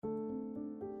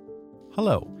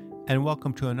Hello, and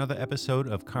welcome to another episode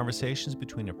of Conversations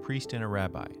Between a Priest and a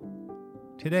Rabbi.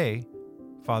 Today,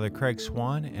 Father Craig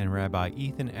Swan and Rabbi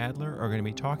Ethan Adler are going to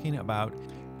be talking about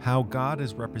how God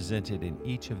is represented in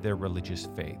each of their religious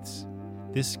faiths.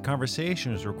 This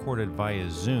conversation is recorded via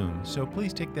Zoom, so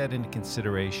please take that into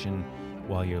consideration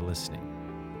while you're listening.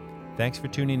 Thanks for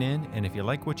tuning in, and if you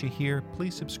like what you hear,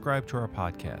 please subscribe to our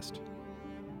podcast.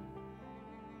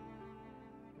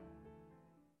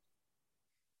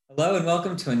 Hello and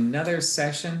welcome to another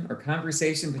session or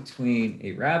conversation between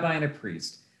a rabbi and a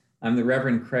priest. I'm the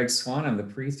Reverend Craig Swan. I'm the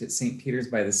priest at St. Peter's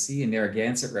by the Sea in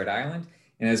Narragansett, Rhode Island.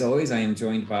 And as always, I am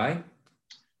joined by...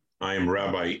 I am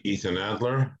Rabbi Ethan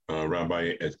Adler,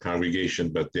 rabbi at Congregation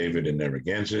Beth David in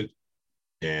Narragansett,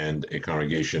 and a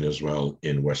congregation as well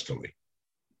in Westerly.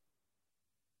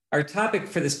 Our topic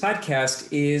for this podcast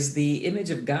is the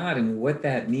image of God and what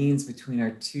that means between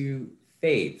our two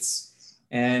faiths.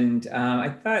 And I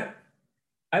thought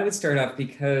I would start off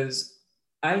because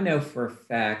I know for a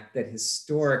fact that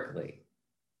historically,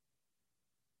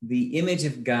 the image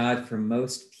of God for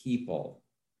most people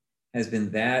has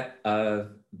been that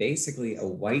of basically a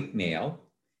white male.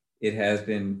 It has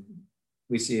been,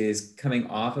 which is coming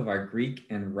off of our Greek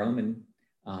and Roman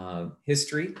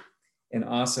history, and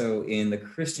also in the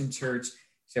Christian church,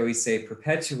 shall we say,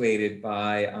 perpetuated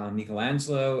by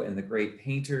Michelangelo and the great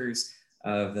painters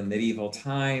of the medieval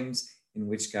times, in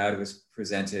which God was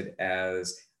presented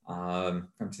as, from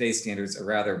today's standards, a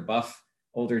rather buff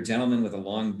older gentleman with a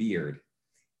long beard.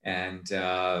 And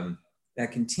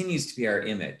that continues to be our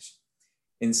image.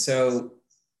 And so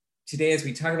today, as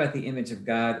we talk about the image of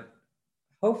God,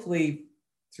 hopefully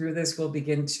through this, we'll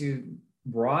begin to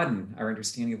broaden our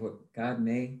understanding of what God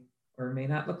may or may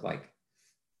not look like.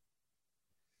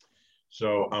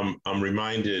 So I'm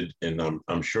reminded, and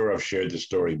I'm sure I've shared this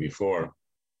story before,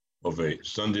 of a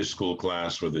Sunday school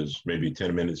class where there's maybe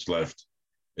 10 minutes left,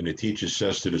 and the teacher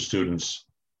says to the students,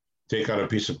 take out a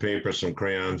piece of paper, some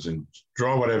crayons, and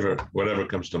draw whatever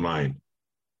comes to mind.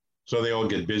 So they all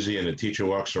get busy, and the teacher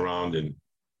walks around, and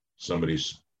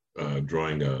somebody's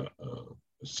drawing a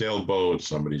sailboat,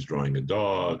 somebody's drawing a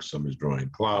dog, somebody's drawing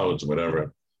clouds,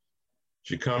 whatever.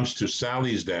 She comes to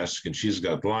Sally's desk, and she's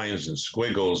got lines and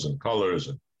squiggles and colors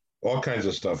and all kinds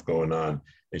of stuff going on.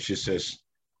 And she says,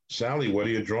 Sally, what are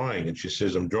you drawing? And she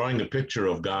says, I'm drawing a picture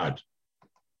of God.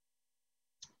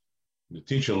 The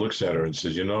teacher looks at her and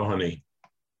says, you know, honey,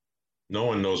 no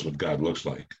one knows what God looks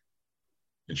like.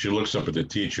 And she looks up at the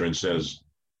teacher and says,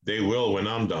 they will when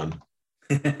I'm done.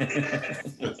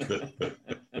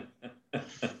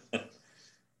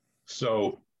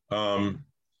 So,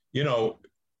 you know,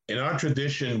 in our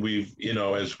tradition, we've, you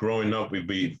know, as growing up,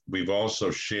 we've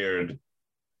also shared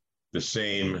the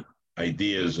same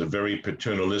ideas, a very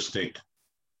paternalistic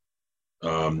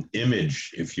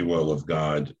image, if you will, of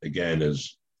God. Again,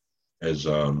 as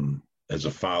a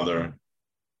father,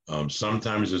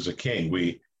 sometimes as a king.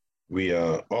 We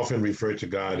often refer to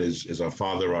God as our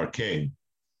Father, our King,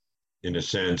 in the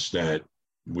sense that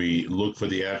we look for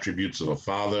the attributes of a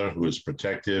father who is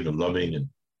protective and loving and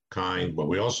kind, but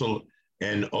we also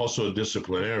a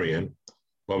disciplinarian,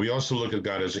 but we also look at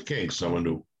God as a king, someone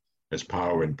who has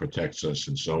power and protects us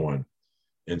and so on.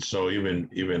 And so even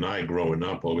I, growing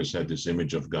up, always had this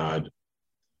image of God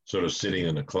sort of sitting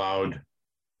in a cloud,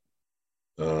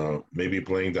 maybe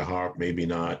playing the harp, maybe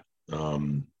not,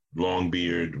 long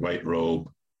beard, white robe,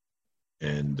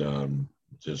 and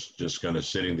just kind of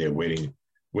sitting there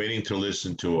waiting to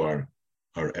listen to our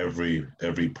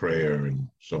every prayer and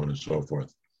so on and so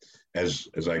forth. As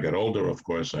I got older, of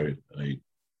course, I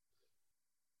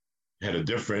had a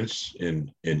difference in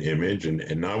image,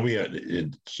 and now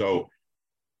so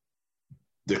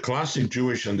the classic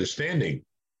Jewish understanding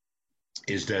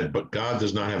is that but God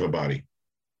does not have a body.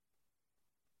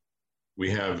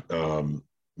 We have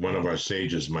one of our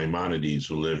sages, Maimonides,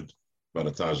 who lived about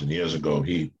 1,000 years ago.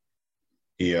 He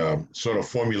sort of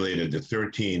formulated the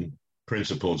 13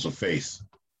 principles of faith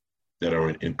that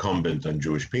are incumbent on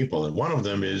Jewish people. And one of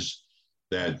them is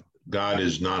that God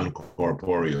is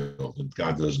non-corporeal, that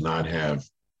God does not have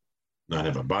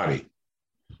a body.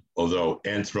 Although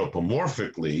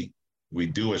anthropomorphically, we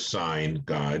do assign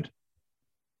God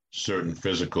certain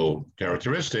physical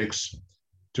characteristics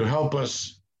to help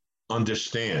us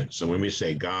understand. So when we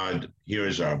say God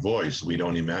hears our voice, we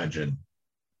don't imagine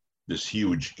this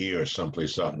huge ear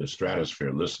someplace out in the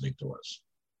stratosphere listening to us.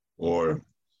 Or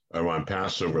around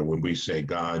Passover, when we say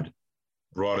God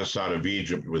brought us out of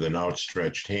Egypt with an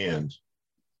outstretched hand,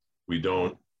 we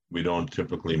don't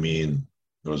typically mean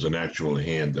it was an actual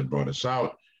hand that brought us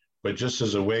out, but just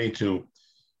as a way to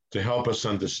help us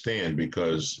understand,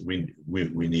 because we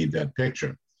need that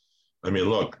picture. I mean,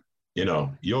 look,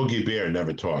 Yogi Bear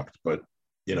never talked, but,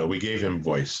 we gave him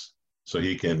voice so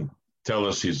he can tell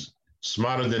us he's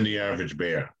smarter than the average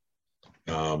bear.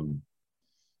 Any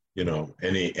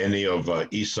of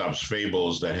Aesop's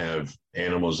fables that have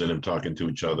animals in them talking to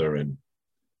each other and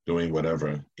doing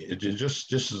whatever, it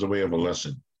just is a way of a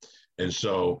lesson. And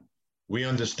so we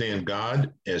understand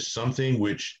God as something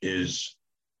which is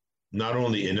not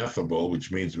only ineffable,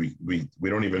 which means we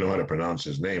don't even know how to pronounce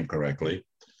his name correctly,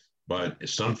 but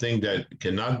something that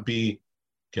cannot be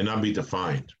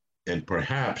defined. And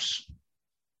perhaps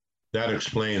that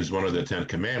explains one of the 10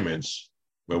 commandments,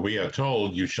 where we are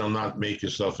told, you shall not make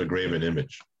yourself a graven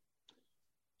image.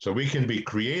 So we can be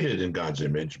created in God's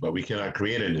image, but we cannot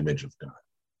create an image of God,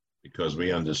 because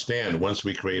we understand once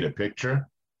we create a picture,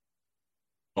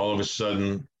 all of a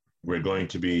sudden we're going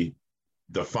to be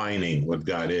defining what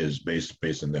God is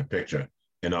based on that picture.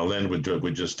 And I'll end with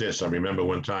just this. I remember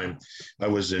one time I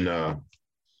was in, I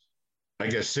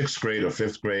guess, 6th grade or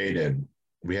 5th grade, and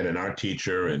we had an art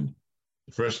teacher, and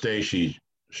the first day she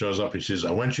shows up and she says,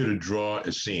 I want you to draw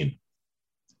a scene.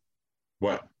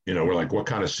 What? We're like, what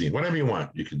kind of scene? Whatever you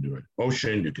want. You can do an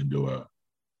ocean, you can do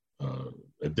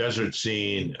a desert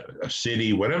scene, a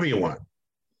city, whatever you want.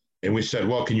 And we said,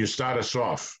 well, can you start us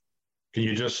off? Can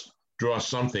you just draw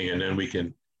something and then we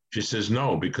can? She says,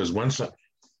 no, because once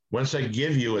I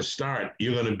give you a start,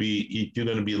 you're going to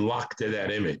be locked to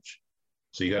that image.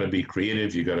 So you got to be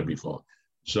creative. You got to be full.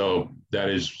 So that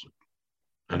is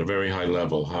on a very high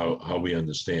level how we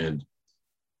understand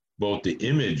both the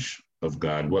image of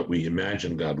God, what we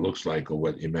imagine God looks like or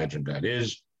what imagine God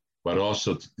is, but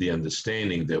also the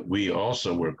understanding that we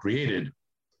also were created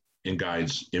in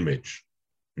God's image.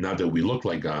 Not that we look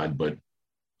like God, but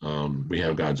we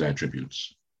have God's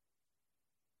attributes.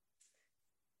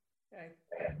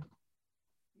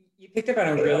 You picked up on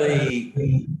a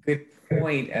really good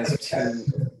point as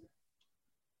to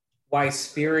why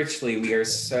spiritually we are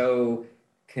so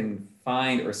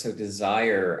confined or so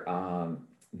desire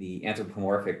the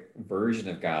anthropomorphic version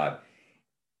of God.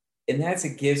 And that's,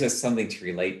 it gives us something to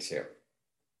relate to.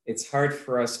 It's hard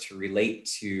for us to relate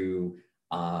to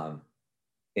an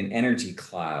energy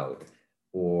cloud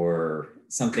or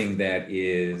something that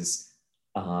is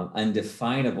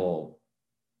undefinable,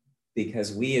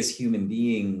 because we as human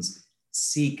beings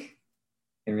seek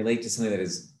and relate to something that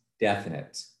is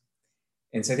definite.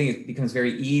 And so I think it becomes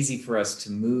very easy for us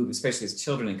to move, especially as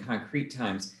children in concrete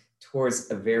times, towards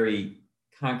a very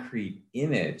concrete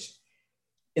image.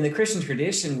 In the Christian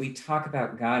tradition, we talk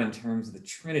about God in terms of the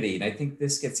Trinity. And I think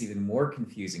this gets even more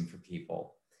confusing for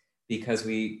people, because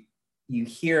you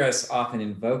hear us often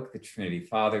invoke the Trinity,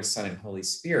 Father, Son, and Holy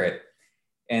Spirit.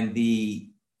 And the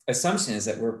assumption is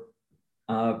that we're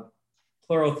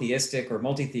plural theistic or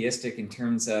multi-theistic in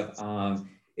terms of,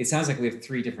 it sounds like we have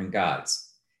 3 different gods.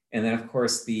 And then, of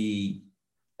course, the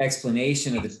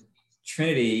explanation of the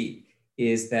Trinity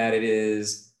is that it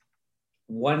is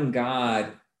one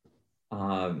God,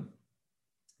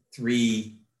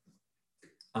 3,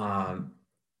 not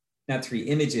 3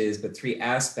 images, but 3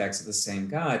 aspects of the same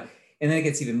God. And then it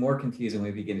gets even more confusing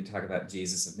when we begin to talk about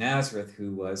Jesus of Nazareth,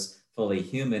 who was fully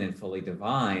human and fully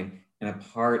divine and a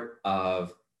part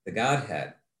of the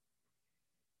Godhead.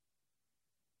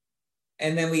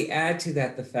 And then we add to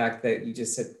that the fact that you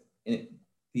just said,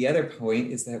 the other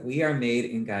point is that we are made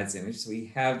in God's image. So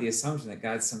we have the assumption that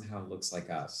God somehow looks like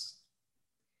us.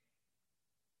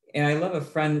 And I love a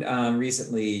friend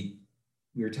recently,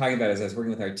 we were talking about, as I was working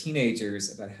with our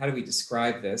teenagers, about how do we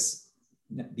describe this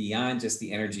beyond just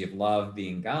the energy of love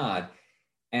being God.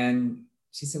 And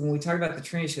she said, when we talk about the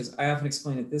Trinity, she goes, I often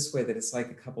explain it this way, that it's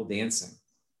like a couple dancing,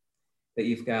 that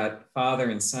you've got Father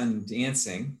and Son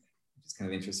dancing, which is kind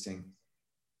of interesting,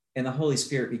 and the Holy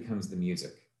Spirit becomes the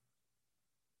music.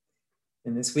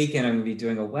 And this weekend, I'm going to be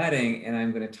doing a wedding, and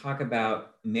I'm going to talk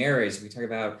about marriage. We talk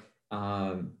about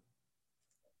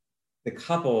the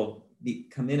couple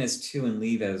come in as 2 and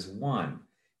leave as 1.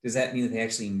 Does that mean that they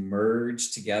actually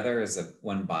merge together as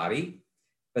one body?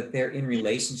 But they're in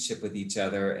relationship with each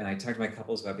other. And I talk to my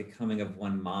couples about becoming of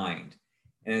one mind.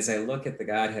 And as I look at the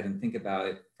Godhead and think about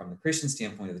it from the Christian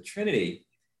standpoint of the Trinity,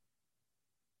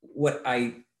 what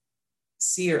I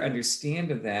see or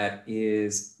understand of that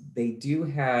is they do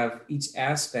have, each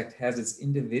aspect has its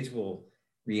individual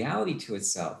reality to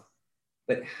itself.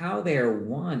 But how they are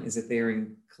one is that they are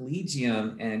in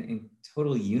collegium and in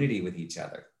total unity with each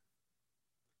other.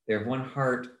 They're one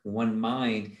heart, one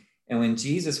mind. And when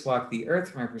Jesus walked the earth,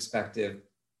 from our perspective,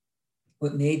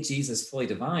 what made Jesus fully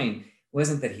divine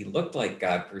wasn't that he looked like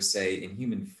God per se in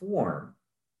human form.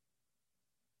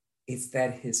 It's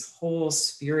that his whole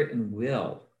spirit and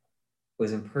will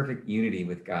was in perfect unity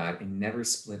with God and never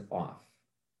split off.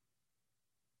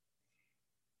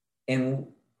 And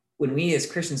when we as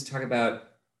Christians talk about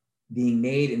being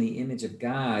made in the image of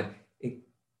God, it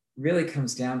really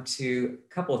comes down to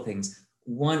a couple of things.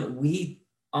 One, we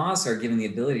also are given the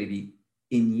ability to be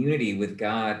in unity with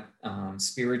God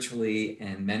spiritually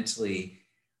and mentally.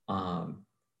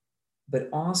 But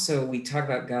also we talk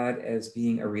about God as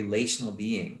being a relational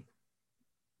being.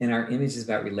 And our image is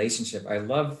about relationship. I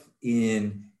love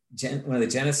in one of the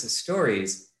Genesis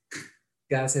stories,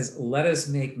 God says, let us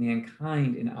make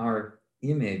mankind in our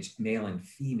image, male and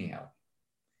female.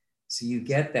 So you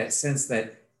get that sense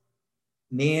that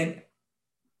male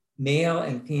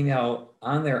and female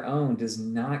on their own does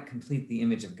not complete the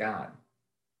image of God.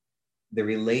 The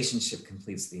relationship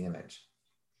completes the image.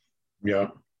 Yeah,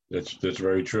 that's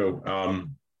very true.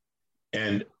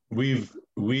 And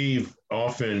we've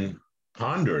often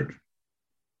pondered,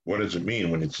 what does it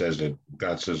mean when it says that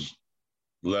God says,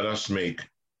 let us make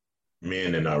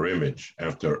man in our image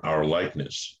after our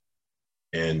likeness?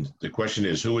 And the question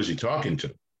is, who is he talking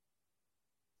to?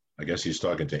 I guess he's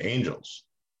talking to angels.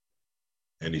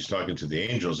 And he's talking to the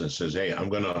angels and says, hey,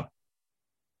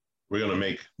 we're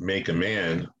gonna make a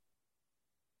man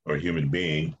or a human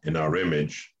being in our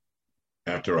image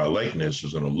after our likeness,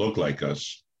 who's gonna look like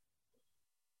us.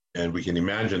 And we can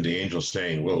imagine the angels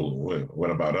saying, well, what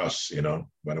about us?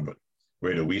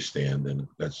 Where do we stand? And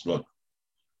look,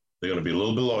 they're going to be a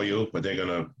little below you, but they're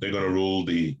going to rule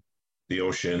the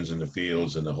oceans and the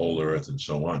fields and the whole earth and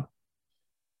so on.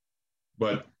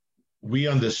 But we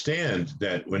understand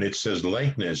that when it says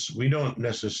likeness, we don't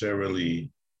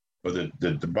necessarily, or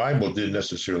the Bible didn't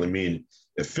necessarily mean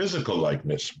a physical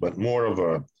likeness, but more of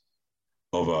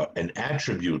an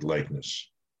attribute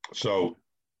likeness. So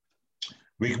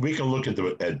we can look at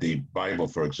the Bible,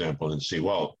 for example, and see,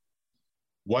 well,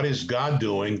 what is God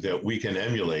doing that we can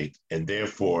emulate and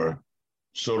therefore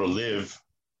sort of live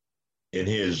in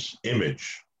his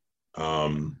image?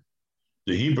 The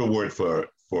Hebrew word for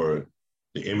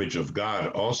the image of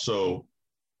God also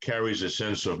carries a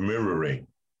sense of mirroring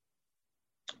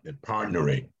and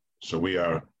partnering. So we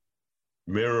are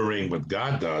mirroring what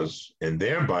God does and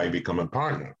thereby become a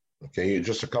partner. Okay,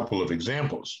 just a couple of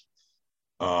examples.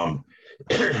 When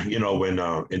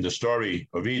in the story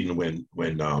of Eden, when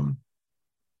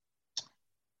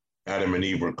Adam and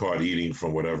Eve were caught eating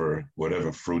from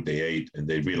whatever fruit they ate, and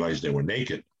they realized they were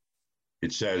naked,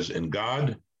 it says, and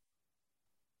God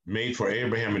made for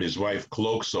Abraham and his wife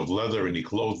cloaks of leather, and he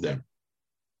clothed them.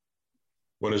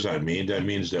 What does that mean? That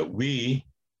means that we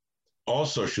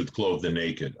also should clothe the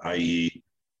naked, i.e.,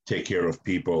 take care of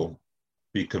people,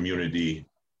 be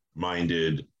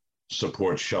community-minded,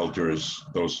 support shelters,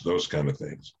 those kind of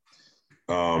things.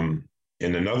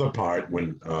 In another part,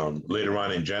 when later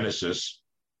on in Genesis,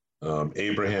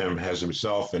 Abraham has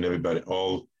himself and everybody,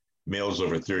 all males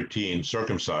over 13,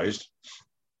 circumcised.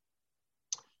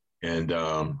 And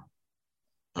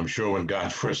I'm sure when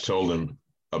God first told him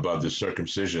about the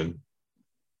circumcision,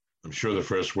 I'm sure the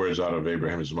first words out of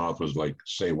Abraham's mouth was like,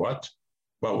 say what?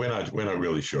 Well, we're not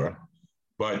really sure.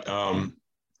 But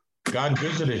God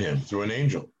visited him through an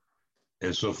angel.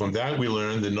 And so from that, we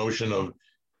learn the notion of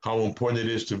how important it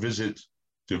is to visit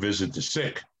the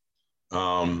sick.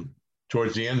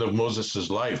 Towards the end of Moses'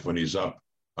 life, when he's up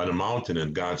on a mountain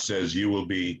and God says, you will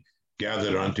be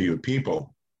gathered unto your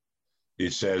people,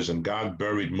 it says, and God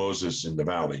buried Moses in the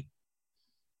valley.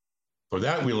 For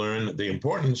that, we learn the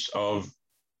importance of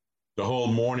the whole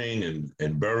mourning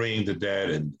and burying the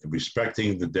dead and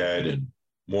respecting the dead and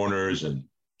mourners and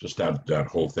just that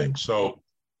whole thing. So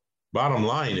bottom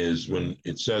line is, when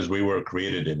it says we were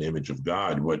created in the image of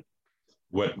God, what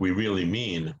we really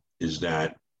mean is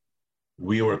that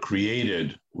we were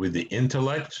created with the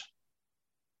intellect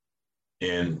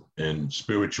and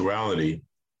spirituality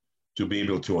to be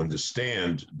able to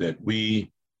understand that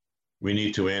we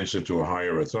need to answer to a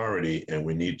higher authority, and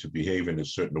we need to behave in a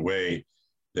certain way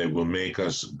that will make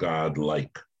us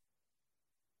God-like,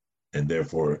 and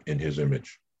therefore in his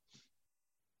image.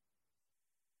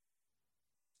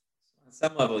 On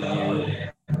some level, you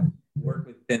work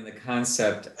within the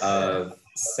concept of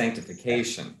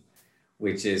sanctification,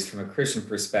 which is, from a Christian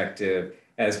perspective,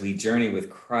 as we journey with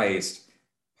Christ,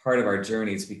 part of our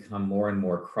journey is to become more and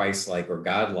more Christ-like or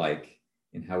God-like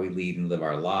in how we lead and live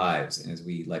our lives, and as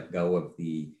we let go of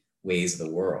the ways of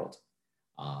the world.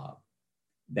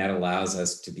 That allows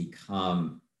us to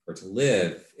become or to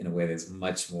live in a way that's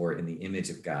much more in the image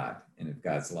of God and of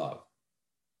God's love.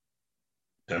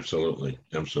 Absolutely,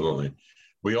 absolutely.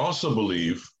 We also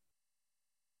believe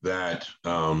that,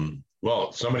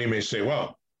 somebody may say,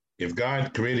 well, if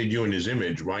God created you in his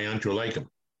image, why aren't you like him?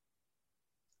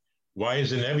 why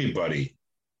isn't everybody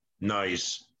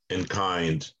nice and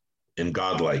kind and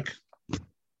godlike?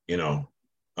 You know,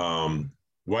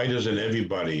 why doesn't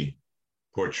everybody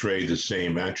portray the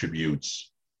same attributes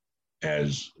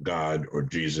as God or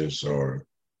Jesus or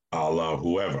Allah,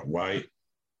 whoever? Why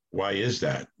is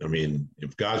that? I mean,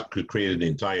 if God could create the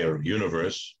entire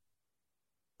universe,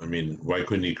 I mean, why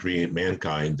couldn't he create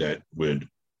mankind that would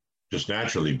just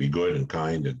naturally be good and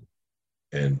kind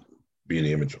and be in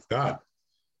the image of God?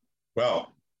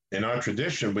 Well, in our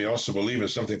tradition, we also believe in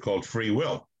something called free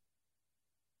will.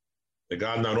 That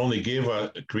God not only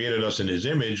created us in his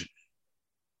image,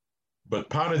 but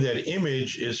part of that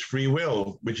image is free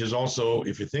will, which is also,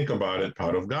 if you think about it,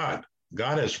 part of God.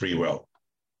 God has free will.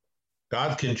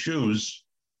 God can choose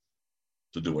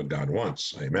to do what God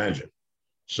wants, I imagine.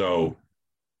 So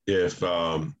if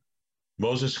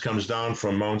Moses comes down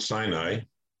from Mount Sinai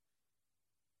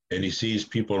and he sees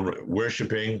people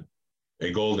worshiping a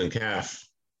golden calf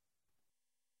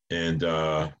and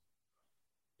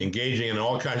engaging in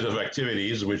all kinds of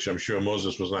activities, which I'm sure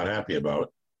Moses was not happy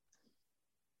about,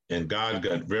 and God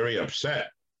got very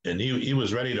upset, and he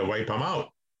was ready to wipe them out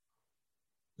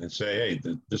and say, hey,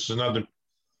 this is not the,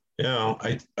 you know,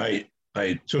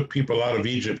 I took people out of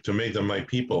Egypt to make them my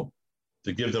people,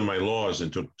 to give them my laws,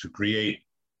 and to create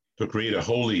a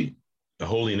holy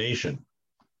nation.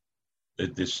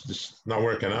 This is not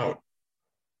working out.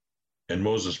 And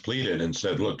Moses pleaded and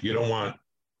said, look, you don't want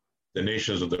the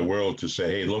nations of the world to say,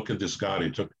 hey, look at this God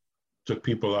who took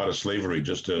people out of slavery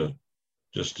just to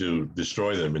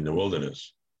destroy them in the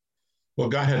wilderness. Well,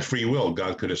 God had free will.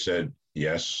 God could have said,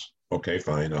 yes, okay,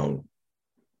 fine,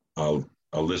 I'll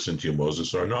listen to you,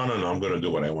 Moses, or no, I'm going to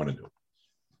do what I want to do.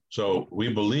 So we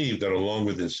believe that along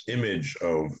with this image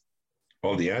of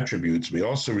all the attributes, we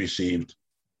also received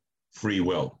free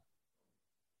will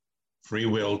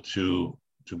to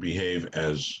behave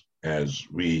as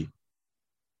we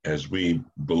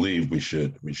believe we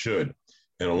should.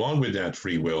 And along with that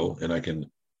free will, and I can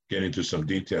get into some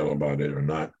detail about it or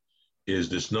not, is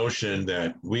this notion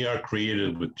that we are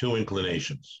created with two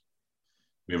inclinations.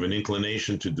 We have an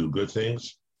inclination to do good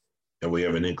things, and we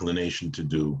have an inclination to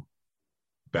do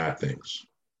bad things.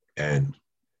 And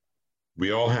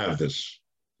we all have this.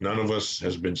 None of us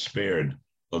has been spared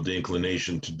of the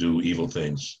inclination to do evil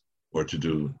things or to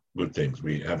do good things.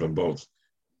 We have them both.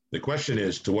 The question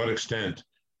is, to what extent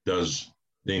does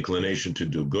the inclination to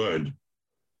do good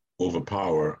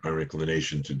overpower our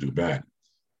inclination to do bad?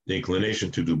 The inclination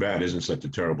to do bad isn't such a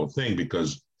terrible thing,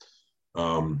 because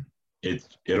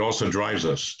it also drives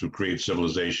us to create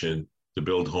civilization, to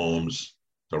build homes,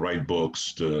 to write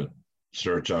books, to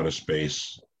search outer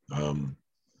space.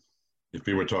 If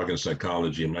we were talking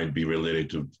psychology, it might be related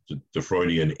to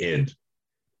Freudian id,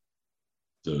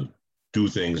 to do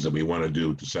things that we want to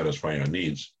do to satisfy our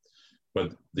needs.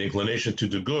 But the inclination to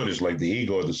do good is like the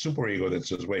ego, the superego that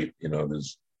says, wait,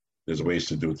 there's ways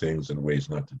to do things and ways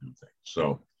not to do things.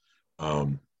 So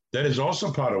that is also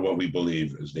part of what we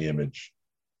believe is the image,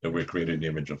 that we're created in the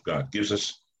image of God. Gives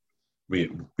us, we're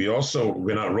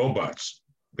not robots.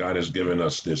 God has given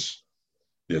us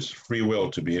this free will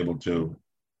to be able to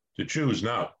choose.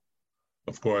 Now,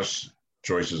 of course,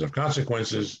 choices have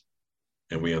consequences,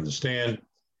 and we understand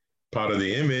part of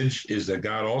the image is that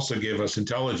God also gave us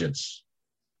intelligence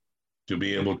to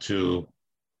be able to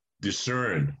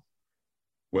discern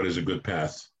what is a good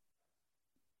path,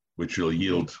 which will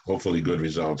yield hopefully good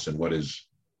results, and what is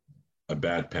a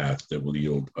bad path that will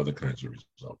yield other kinds of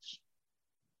results.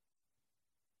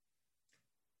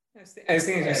 I was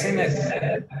thinking, you're saying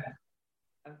that,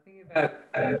 I'm thinking about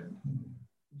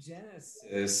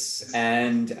Genesis,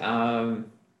 and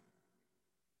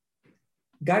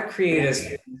God created us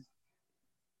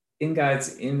in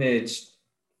God's image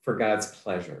for God's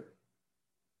pleasure.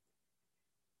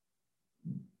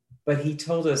 But he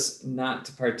told us not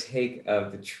to partake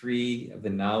of the tree of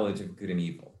the knowledge of good and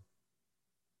evil.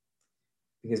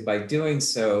 Because by doing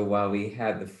so, while we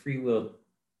had the free will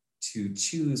to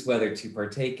choose whether to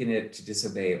partake in it, to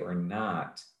disobey or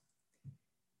not,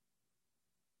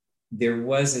 there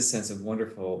was a sense of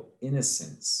wonderful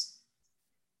innocence.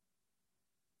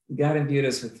 God imbued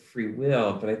us with free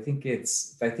will, but I think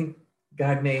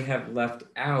God may have left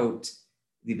out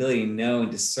the ability to know and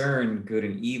discern good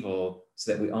and evil,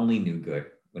 so that we only knew good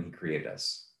when he created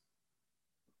us.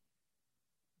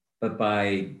 But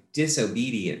by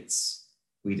disobedience,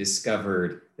 we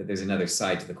discovered that there's another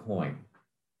side to the coin.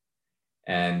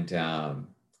 And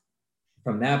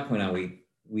from that point on,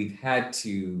 we've had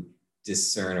to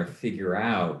discern or figure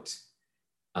out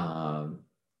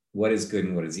what is good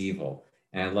and what is evil.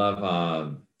 And I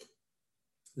love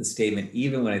the statement,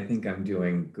 even when I think I'm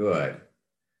doing good,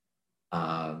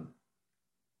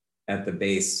 at the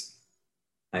base,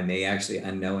 I may actually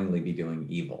unknowingly be doing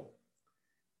evil.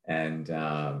 And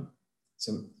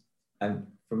so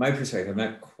from my perspective, I'm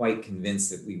not quite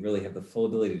convinced that we really have the full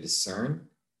ability to discern.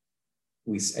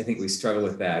 I think we struggle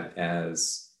with that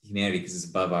as humanity because it's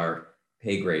above our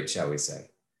pay grade, shall we say.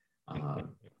 God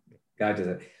does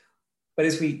it. But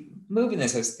as we move in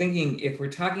this, I was thinking, if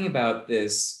we're talking about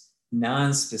this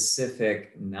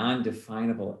non-specific,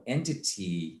 non-definable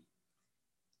entity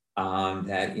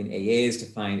that in AA is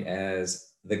defined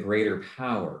as the greater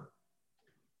power,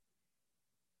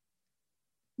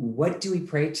 what do we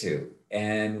pray to?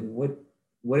 And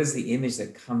what is the image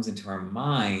that comes into our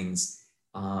minds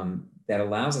that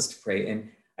allows us to pray? And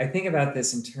I think about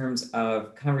this in terms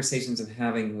of conversations I'm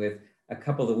having with a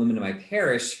couple of the women in my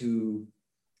parish who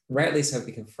rightly so have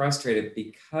become frustrated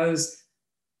because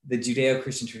the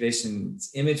Judeo-Christian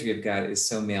tradition's imagery of God is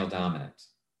so male dominant.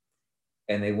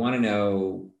 And they want to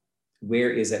know, where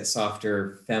is that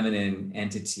softer feminine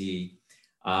entity?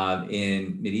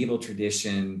 In medieval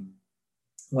tradition,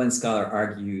 one scholar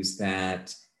argues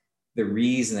that the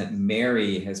reason that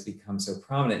Mary has become so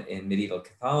prominent in medieval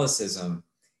Catholicism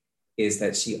is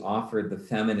that she offered the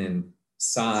feminine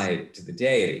side to the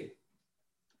deity,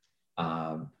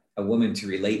 a woman to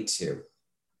relate to.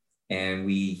 And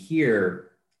we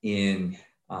hear in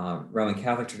Roman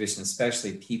Catholic tradition,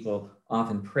 especially, people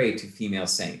often pray to female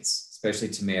saints, especially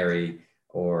to Mary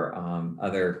or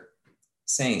other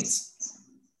saints.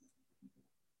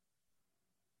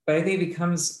 But I think it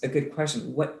becomes a good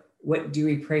question. What do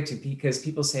we pray to? Because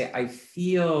people say, I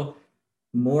feel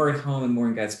more at home and more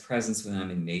in God's presence when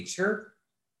I'm in nature.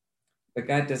 But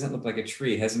God doesn't look like a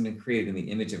tree. It hasn't been created in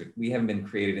the image of it. We haven't been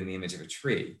created in the image of a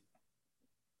tree.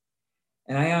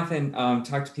 And I often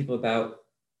talk to people about,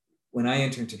 when I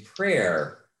enter into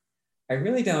prayer, I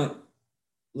really don't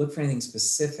look for anything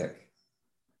specific,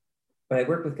 but I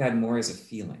work with God more as a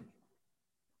feeling.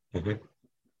 Mm-hmm.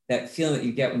 That feeling that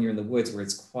you get when you're in the woods where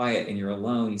it's quiet and you're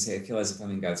alone, you say, I feel as if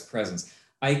I'm in God's presence.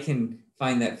 I can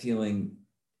find that feeling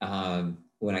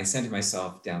when I center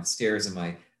myself downstairs in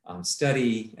my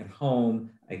study at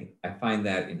home. I find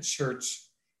that in church,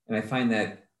 and I find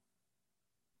that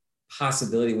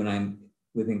possibility when I'm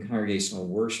within congregational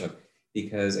worship,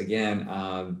 because again,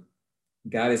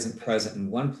 God isn't present in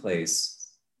one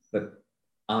place, but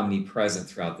omnipresent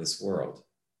throughout this world.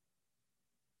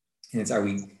 And it's,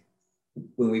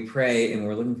 when we pray and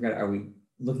we're looking for God, are we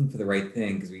looking for the right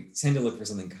thing? Because we tend to look for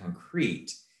something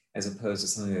concrete as opposed to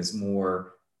something that's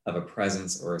more of a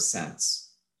presence or a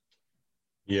sense.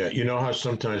 Yeah, you know how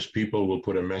sometimes people will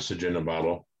put a message in a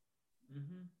bottle?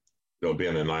 Mm-hmm. They'll be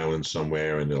on an island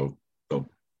somewhere and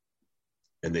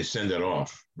they send it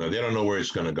off. Now, they don't know where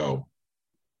it's going to go,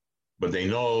 but they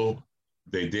know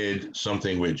they did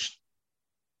something which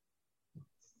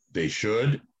they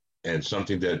should, and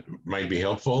something that might be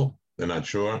helpful. They're not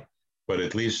sure, but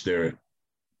at least they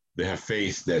have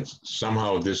faith that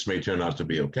somehow this may turn out to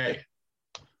be okay.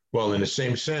 Well, in the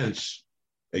same sense,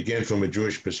 again, from a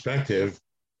Jewish perspective,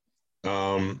 we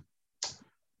don't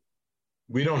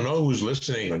know who's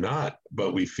listening or not,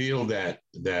 but we feel that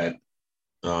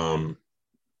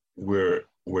we're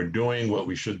doing what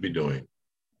we should be doing.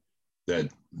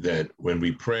 That when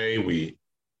we pray, we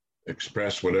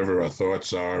express whatever our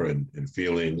thoughts are and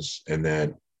feelings, and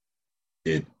that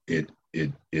it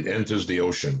enters the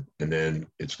ocean, and then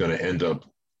it's going to end up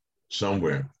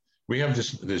somewhere. We have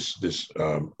this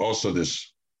also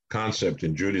this concept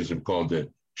in Judaism called the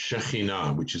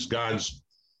Shekhinah, which is God's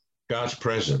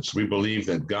presence. We believe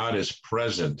that God is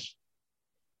present.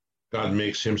 God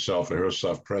makes himself or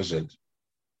herself present.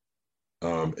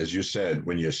 As you said,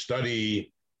 when you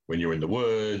study, when you're in the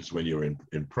woods, when you're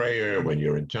in prayer, when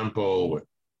you're in temple,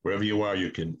 wherever you are,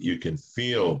 you can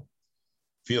feel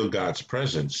God's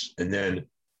presence. And then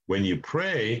when you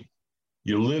pray,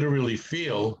 you literally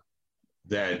feel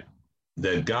that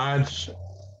God's,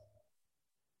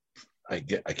 I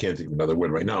can't think of another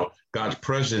word right now, God's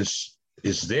presence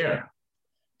is there,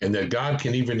 and that God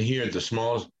can even hear the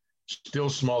still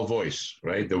small voice,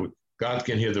 right? God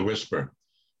can hear the whisper.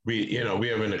 We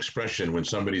have an expression when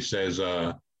somebody says,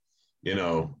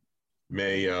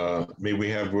 may we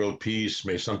have world peace,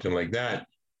 may something like that.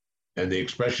 And the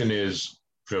expression is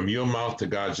from your mouth to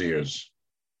God's ears.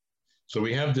 So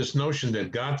we have this notion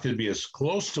that God could be as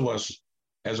close to us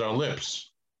as our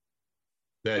lips,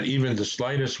 that even the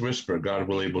slightest whisper, God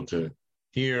will be able to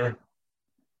hear,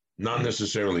 not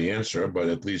necessarily answer, but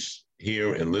at least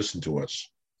hear and listen to us.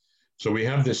 So we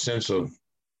have this sense of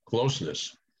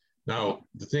closeness. Now,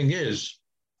 the thing is,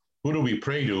 who do we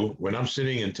pray to? When I'm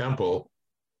sitting in temple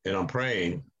and I'm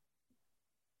praying,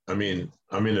 I mean,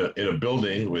 I'm in a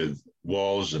building with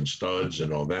walls and studs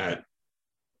and all that.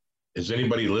 Is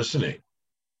anybody listening?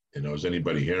 You know, is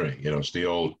anybody hearing? You know, it's the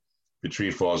old, if a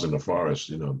tree falls in the forest,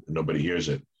 you know, nobody hears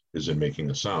it. Is it making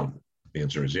a sound? The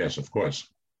answer is yes, of course.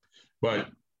 But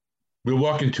we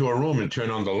walk into a room and turn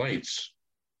on the lights.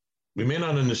 We may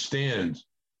not understand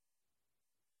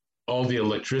all the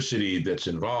electricity that's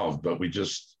involved, but we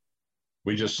just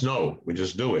know, we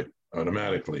just do it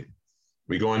automatically.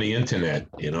 We go on the internet,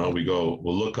 you know,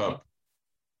 we'll look up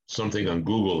something on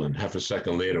Google, and half a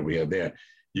second later we are there.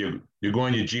 You go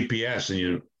on your GPS and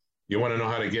you want to know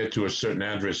how to get to a certain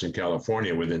address in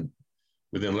California within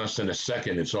less than a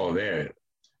second, it's all there.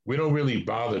 We don't really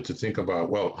bother to think about,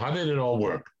 well, how did it all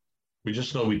work? We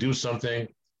just know we do something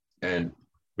and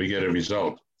we get a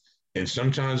result. And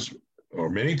sometimes, or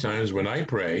many times when I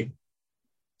pray,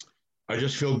 I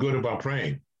just feel good about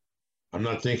praying. I'm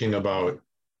not thinking about,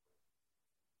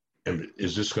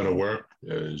 is this going to work?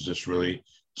 Is this really,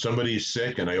 somebody's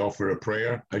sick and I offer a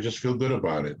prayer? I just feel good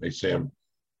about it. They say I'm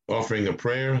offering a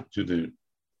prayer to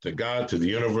God, to the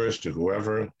universe, to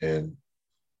whoever, and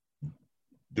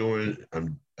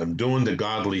I'm doing the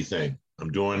godly thing.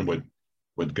 I'm doing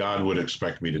what God would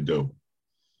expect me to do.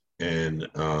 And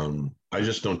I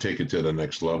just don't take it to the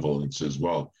next level and says,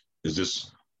 well, is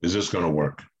this going to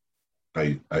work?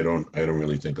 I don't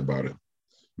really think about it.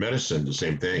 Medicine, the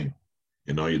same thing.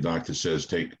 You know, your doctor says,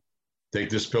 take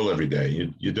this pill every day.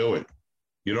 You do it.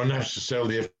 You don't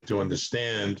necessarily have to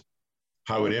understand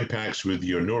how it impacts with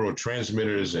your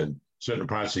neurotransmitters and certain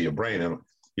parts of your brain.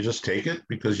 You just take it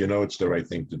because you know it's the right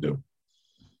thing to do.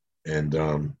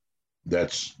 And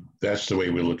that's the way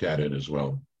we look at it as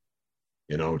well.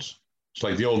 You know, it's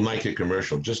like the old Nike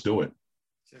commercial. Just do it.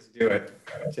 Just do it.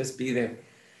 Just be there.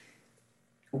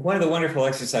 One of the wonderful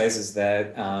exercises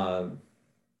that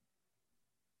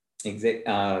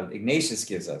Ignatius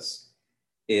gives us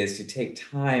is to take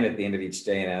time at the end of each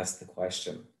day and ask the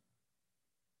question,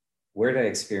 where did I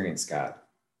experience God?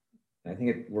 And I think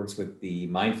it works with the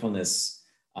mindfulness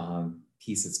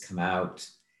piece that's come out.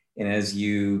 And as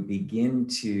you begin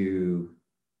to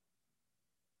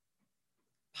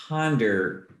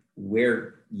ponder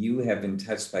where you have been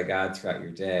touched by God throughout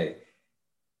your day,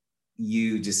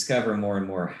 you discover more and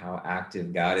more how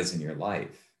active God is in your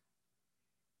life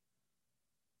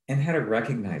and how to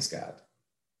recognize God,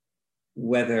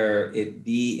 whether it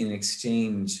be in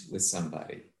exchange with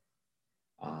somebody,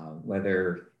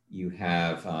 whether you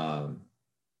have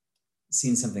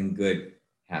seen something good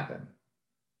happen,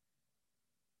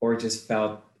 or just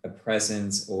felt a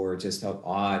presence, or just felt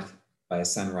awed by a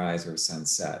sunrise or a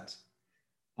sunset.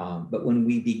 But when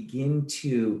we begin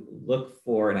to look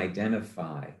for and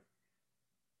identify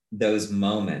those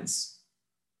moments,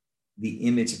 the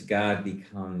image of God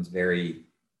becomes very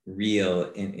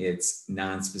real in its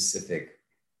non-specific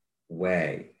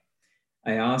way.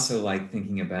 I also like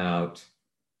thinking about,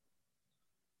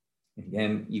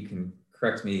 again, you can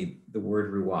correct me, the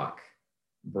word ruach,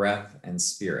 breath and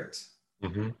spirit.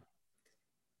 Mm-hmm.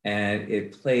 And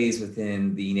it plays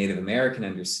within the Native American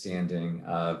understanding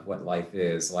of what life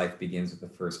is. Life begins with the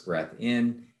first breath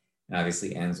in, and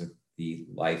obviously ends with the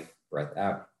life breath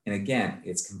out. And again,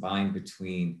 it's combined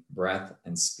between breath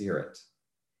and spirit.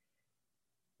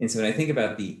 And so when I think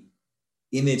about the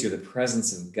image or the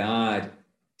presence of God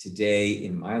today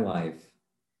in my life,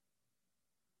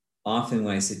 often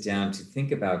when I sit down to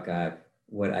think about God,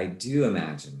 what I do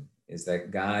imagine is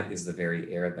that God is the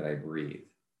very air that I breathe.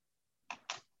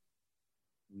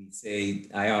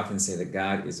 I often say that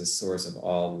God is a source of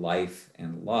all life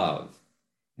and love.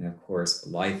 And of course,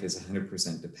 life is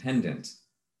 100% dependent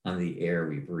on the air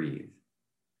we breathe.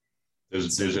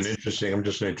 There's an interesting, I'm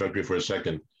just going to interrupt you for a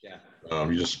second. Yeah.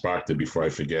 You just sparked it before I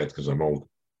forget because I'm old.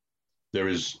 There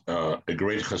is a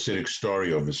great Hasidic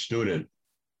story of a student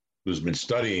who's been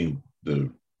studying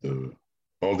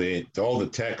all the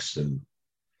texts, and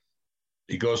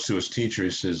he goes to his teacher. He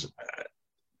says,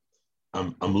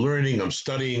 I'm learning, I'm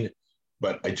studying,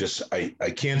 but I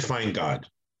can't find God.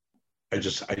 I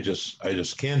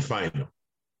just can't find him.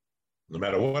 No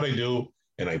matter what I do,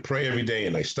 and I pray every day,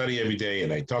 and I study every day,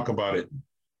 and I talk about it,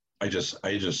 I just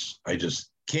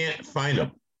can't find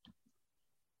him.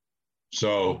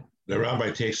 So the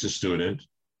rabbi takes the student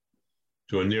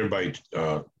to a nearby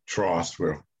trough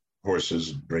where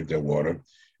horses drink their water,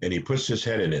 and he puts his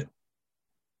head in it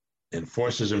and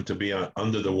forces him to be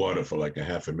under the water for like a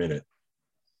half a minute.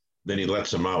 Then he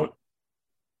lets him out.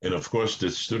 And of course, the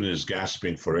student is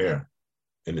gasping for air.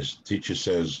 And his teacher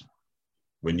says,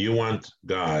 when you want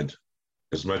God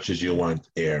as much as you want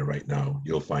air right now,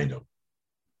 you'll find him.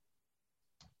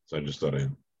 So I just thought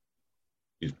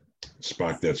you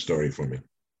sparked that story for me.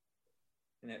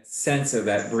 And that sense of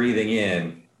that breathing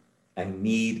in, I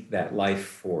need that life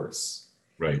force.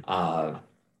 Right.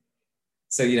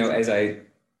 So, you know, as I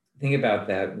think about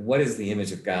that, what is the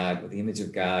image of God? Well, the image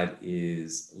of God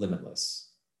is limitless.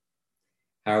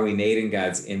 How are we made in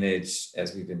God's image,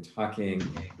 as we've been talking,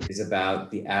 is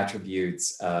about the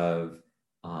attributes of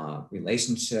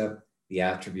relationship, the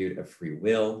attribute of free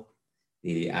will,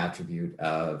 the attribute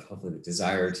of hopefully the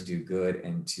desire to do good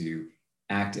and to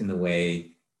act in the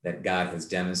way that God has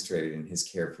demonstrated in his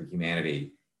care for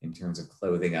humanity in terms of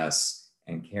clothing us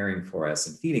and caring for us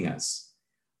and feeding us.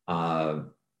 And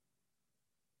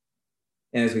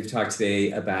as we've talked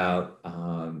today about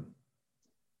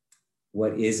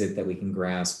what is it that we can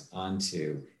grasp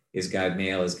onto? Is God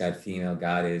male? Is God female?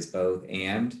 God is both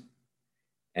and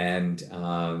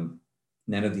none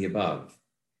of the above.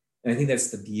 And I think that's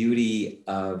the beauty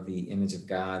of the image of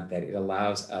God, that it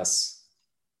allows us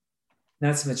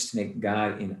not so much to make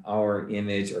God in our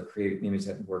image or create an image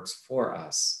that works for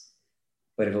us,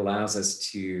 but it allows us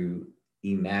to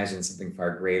imagine something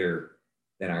far greater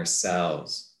than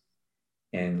ourselves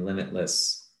and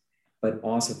limitless, but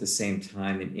also at the same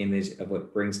time an image of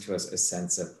what brings to us a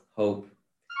sense of hope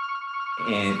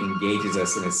and engages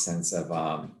us in a sense of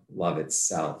love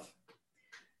itself.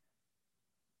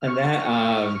 And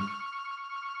that,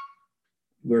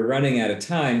 we're running out of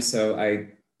time, so I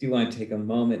do want to take a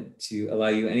moment to allow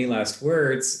you any last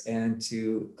words and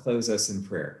to close us in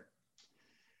prayer.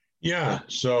 Yeah,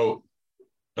 so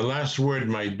the last word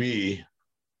might be,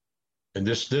 and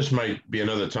this might be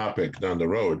another topic down the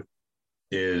road,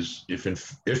 is if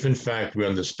in fact we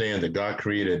understand that God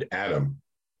created Adam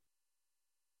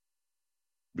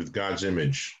with God's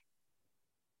image,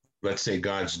 let's say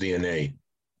God's DNA,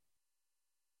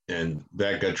 and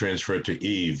that got transferred to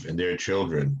Eve and their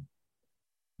children,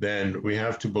 then we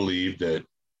have to believe that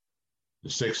the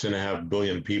 6.5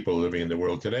 billion people living in the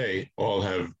world today all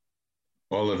have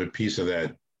a piece of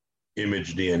that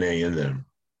image DNA in them.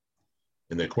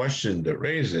 And the question that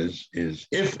raises is,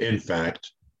 if in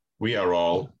fact we are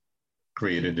all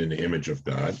created in the image of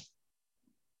God,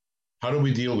 how do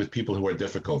we deal with people who are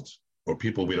difficult or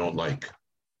people we don't like?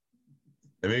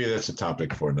 And maybe that's a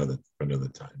topic for another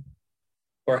time.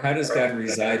 Or how does God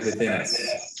reside within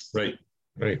us? Right.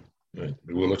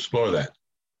 We'll explore that.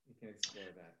 We can explore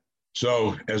that.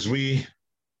 So as we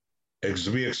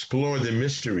explore the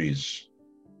mysteries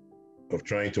of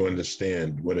trying to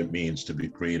understand what it means to be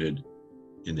created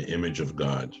in the image of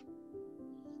God,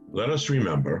 let us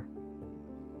remember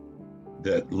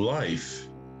that life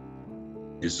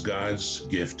is God's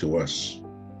gift to us,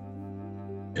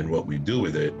 and what we do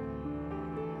with it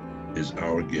is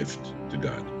our gift to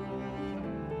God.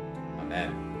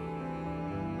 Amen.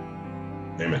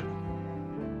 Amen.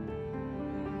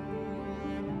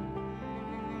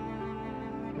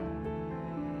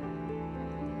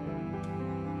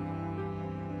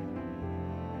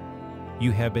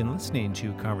 You have been listening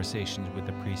to Conversations with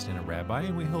a Priest and a Rabbi,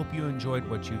 and we hope you enjoyed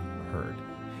what you've heard.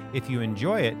 If you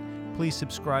enjoy it, please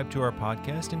subscribe to our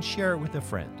podcast and share it with a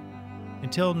friend.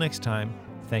 Until next time,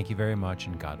 thank you very much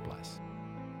and God bless.